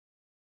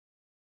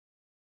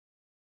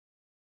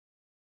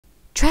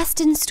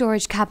Trustin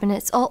storage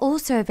cabinets are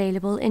also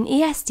available in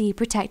ESD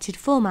protected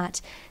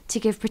format to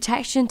give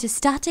protection to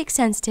static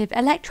sensitive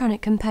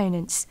electronic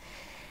components.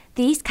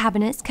 These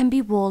cabinets can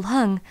be wall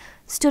hung,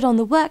 stood on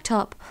the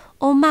worktop,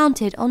 or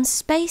mounted on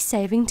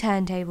space-saving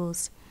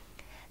turntables.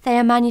 They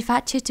are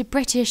manufactured to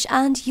British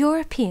and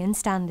European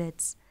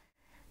standards.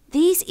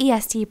 These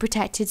ESD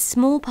protected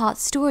small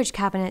parts storage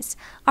cabinets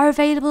are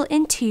available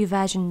in two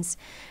versions,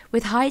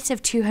 with heights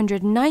of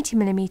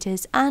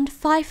 290mm and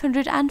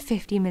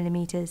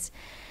 550mm.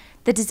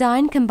 The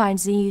design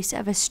combines the use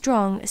of a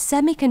strong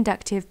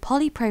semiconductive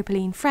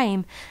polypropylene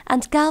frame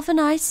and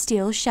galvanized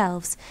steel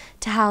shelves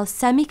to house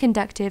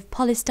semiconductive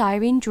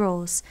polystyrene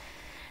drawers.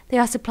 They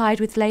are supplied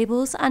with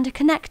labels and a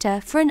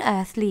connector for an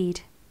earth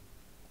lead.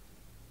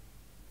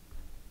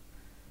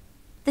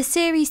 The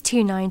Series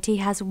 290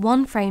 has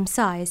one frame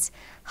size,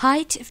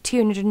 height of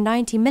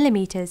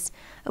 290mm,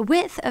 a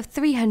width of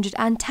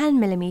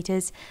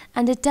 310mm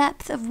and a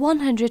depth of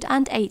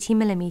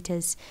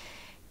 180mm,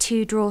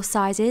 two drawer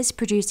sizes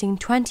producing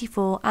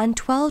 24 and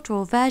 12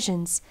 drawer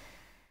versions.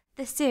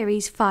 The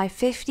Series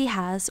 550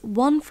 has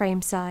one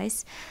frame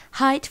size,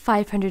 height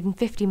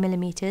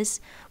 550mm,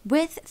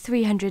 width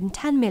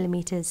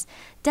 310mm,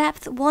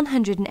 depth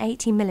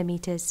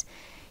 180mm,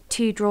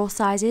 two drawer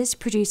sizes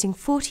producing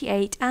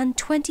 48 and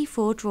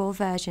 24 drawer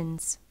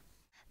versions.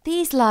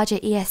 These larger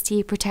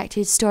ESD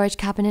protected storage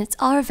cabinets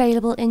are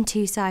available in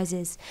two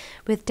sizes,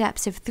 with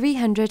depths of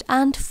 300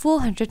 and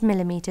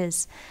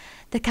 400mm.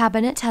 The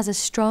cabinet has a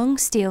strong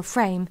steel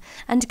frame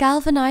and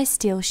galvanized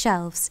steel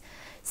shelves,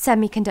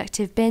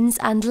 semiconductive bins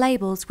and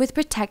labels with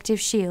protective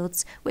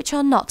shields which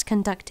are not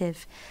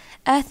conductive.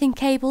 Earthing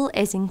cable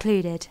is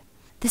included.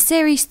 The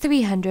Series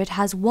 300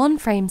 has one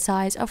frame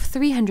size of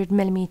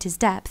 300mm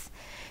depth,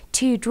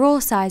 two drawer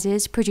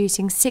sizes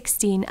producing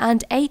 16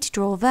 and 8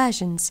 drawer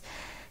versions,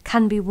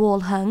 can be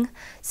wall hung,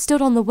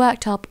 stood on the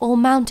worktop or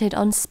mounted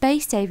on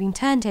space-saving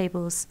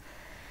turntables.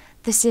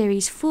 The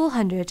Series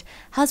 400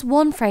 has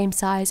one frame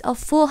size of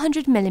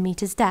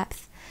 400mm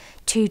depth,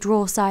 two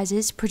drawer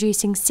sizes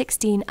producing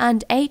 16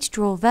 and 8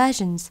 drawer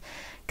versions,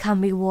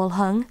 can be wall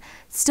hung,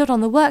 stood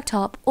on the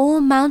worktop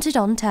or mounted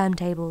on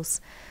turntables.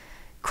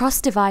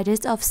 Cross dividers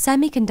of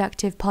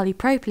semiconductive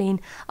polypropylene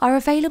are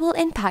available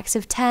in packs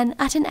of 10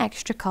 at an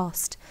extra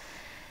cost.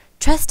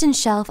 Trustin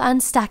shelf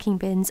and stacking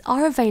bins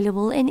are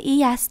available in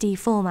ESD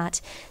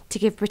format to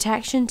give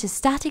protection to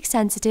static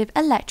sensitive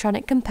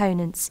electronic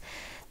components.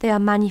 They are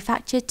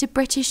manufactured to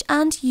British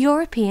and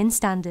European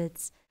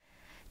standards.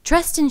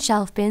 Trustin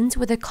shelf bins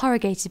with a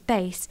corrugated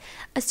base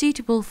are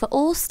suitable for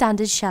all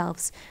standard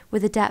shelves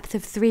with a depth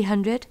of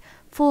 300,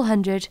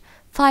 400,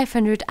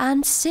 500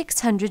 and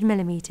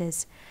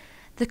 600mm.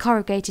 The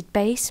corrugated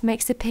base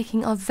makes the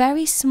picking of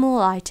very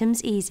small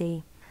items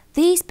easy.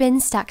 These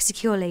bins stack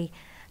securely,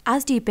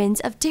 as do bins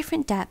of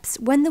different depths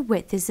when the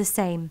width is the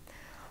same.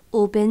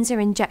 All bins are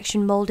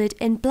injection moulded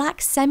in black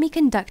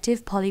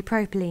semiconductive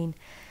polypropylene.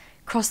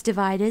 Cross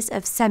dividers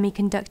of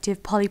semiconductive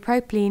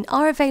polypropylene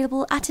are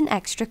available at an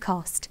extra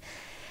cost.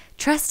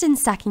 Trustin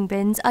stacking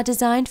bins are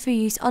designed for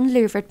use on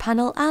louvered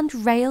panel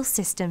and rail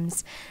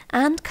systems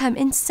and come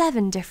in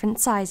 7 different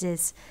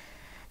sizes.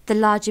 The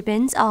larger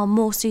bins are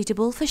more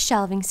suitable for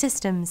shelving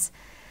systems.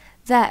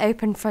 Their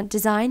open front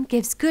design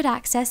gives good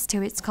access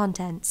to its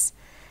contents.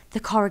 The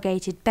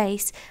corrugated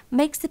base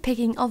makes the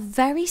picking of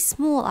very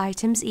small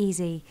items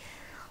easy.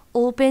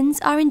 All bins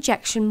are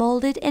injection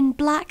moulded in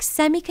black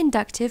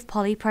semiconductive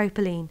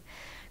polypropylene.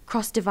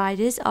 Cross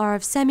dividers are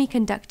of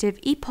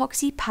semiconductive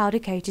epoxy powder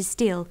coated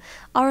steel,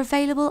 are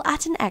available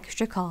at an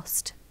extra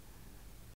cost.